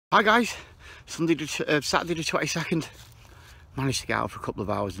Hi guys, Saturday the 22nd. Managed to get out for a couple of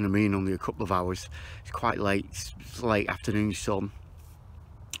hours, and I mean only a couple of hours. It's quite late, it's late afternoon sun.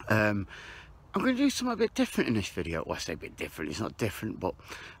 I'm going to do something a bit different in this video. Well, I say a bit different, it's not different, but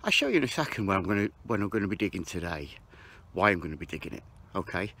I'll show you in a second when I'm going to be digging today, why I'm going to be digging it,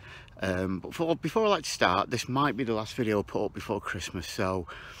 okay? But before I like to start, this might be the last video I put up before Christmas, so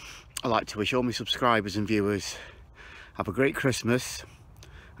I'd like to wish all my subscribers and viewers have a great Christmas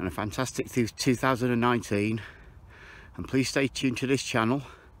and a fantastic 2019, and please stay tuned to this channel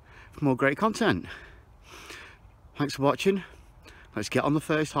for more great content. Thanks for watching. Let's get on the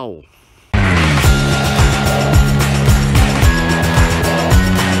first hole.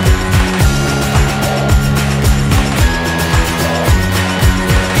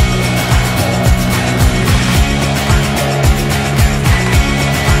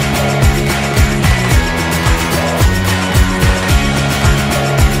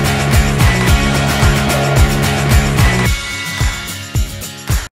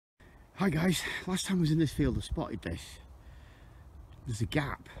 Hi guys, last time I was in this field I spotted this. There's a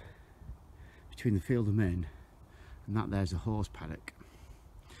gap between the field I'm in and that there's a horse paddock.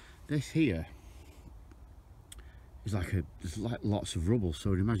 This here is there's like lots of rubble,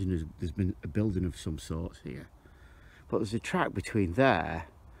 so I'd imagine there's been a building of some sort here. But there's a track between there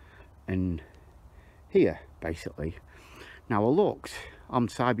and here basically. Now I looked on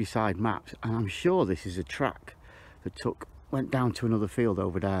side-by-side maps and I'm sure this is a track that went down to another field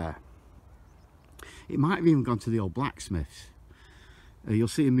over there. It might have even gone to the old blacksmiths. You'll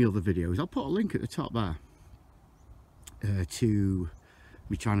see in my other videos. I'll put a link at the top there to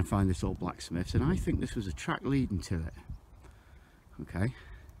me trying to find this old blacksmiths, and I think this was a track leading to it. Okay,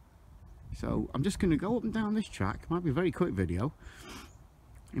 so I'm just going to go up and down this track. Might be a very quick video.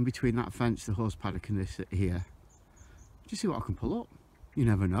 In between that fence, the horse paddock, and this here. Just see what I can pull up. You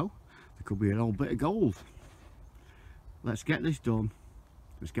never know. There could be an old bit of gold. Let's get this done.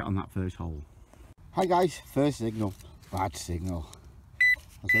 Let's get on that first hole. Hi guys, first signal, bad signal.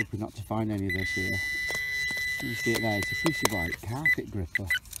 I was hoping not to find any of this here. You see it there, it's a piece of like carpet gripper,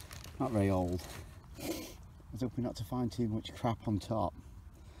 not very old. I was hoping not to find too much crap on top.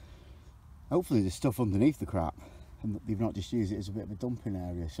 Hopefully there's stuff underneath the crap and they've not just used it as a bit of a dumping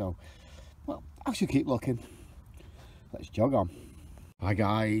area. So, well, I should keep looking. Let's jog on. Hi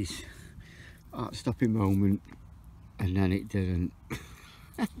guys, that stopping moment, and then it didn't.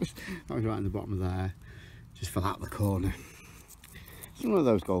 That was right in the bottom of there, just fell out of the corner. It's one of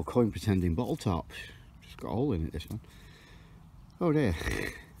those gold coin pretending bottle tops. Just got a hole in it, this one. Oh dear.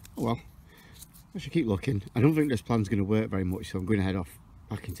 Oh well, I should keep looking. I don't think this plan's going to work very much, so I'm going to head off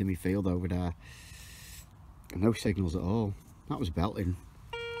back into my field over there. No signals at all. That was belting.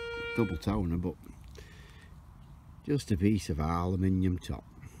 Double toner, but just a piece of aluminium top.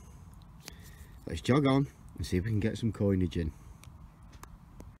 Let's jog on and see if we can get some coinage in.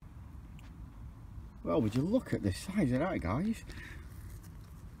 Well, would you look at the size of that, guys?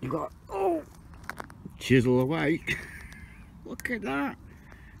 You've got, oh, chisel away. Look at that.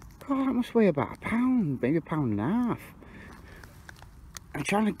 God, that must weigh about a pound, maybe a pound and a half. I'm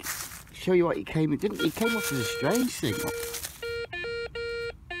trying to show you what he came in. He came off as a strange signal.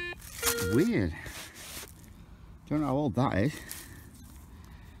 Weird. Don't know how old that is.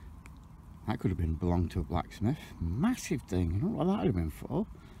 That could have belonged to a blacksmith. Massive thing. I don't know what that would have been for.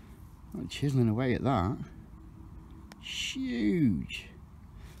 I'm chiseling away at that. Huge.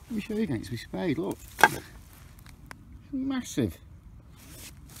 Let me show you against my spade, look. Massive.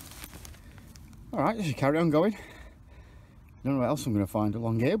 Alright, let's just carry on going. I don't know what else I'm going to find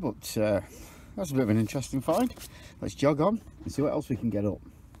along here, but that's a bit of an interesting find. Let's jog on and see what else we can get up.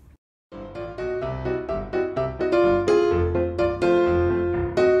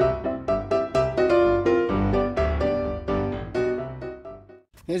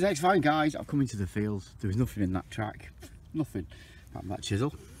 Here's the next find, guys. I've come into the fields. There was nothing in that track. Nothing. Apart from that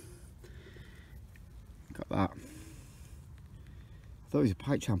chisel. Got that. I thought it was a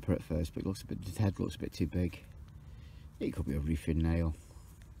pipe champer at first, but it looks a bit, the head looks a bit too big. It could be a roofing nail.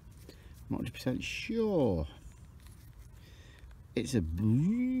 I'm not 100% sure. It's a... I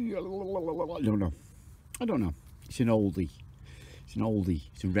don't know. I don't know. It's an oldie. It's an oldie.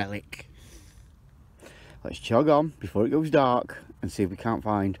 It's a relic. Let's jog on before it goes dark and see if we can't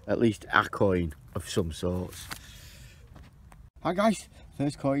find at least a coin of some sort. Hi guys,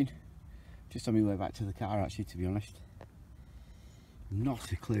 first coin. Just on my way back to the car actually, to be honest.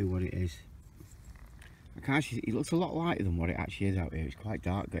 Not a clue what it is. I can't actually, it looks a lot lighter than what it actually is out here. It's quite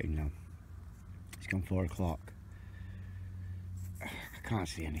dark getting now. It's gone 4 o'clock. I can't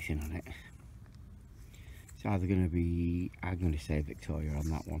see anything on it. It's either going to be, I'm going to say Victoria on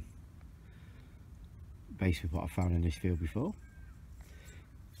that one, based with what I found in this field before.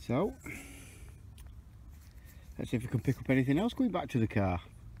 So let's see if we can pick up anything else going back to the car.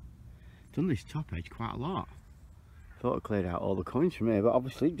 Done this top edge quite a lot. Thought I cleared out all the coins from here, but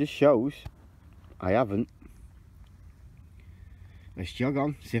obviously it just shows I haven't. Let's jog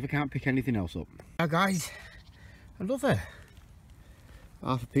on, see if I can't pick anything else up. Now guys, another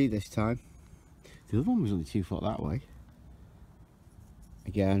half a p this time. The other one was only 2 foot that way.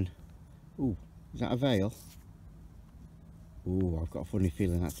 Again, ooh, is that a veil? Ooh, I've got a funny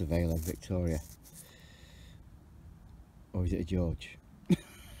feeling that's a veil of Victoria. Or is it a George?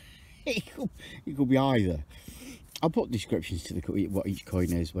 it could be either. I'll put descriptions to what each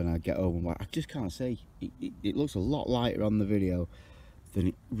coin is when I get home. I just can't see. It looks a lot lighter on the video than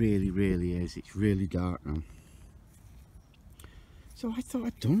it really is. It's really dark now. So I thought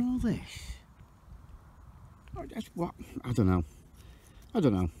I'd done all this. That's what, I don't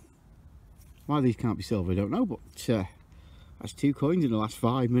know. Why these can't be silver, I don't know, but that's 2 coins in the last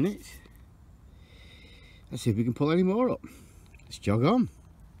 5 minutes. Let's see if we can pull any more up. Let's jog on.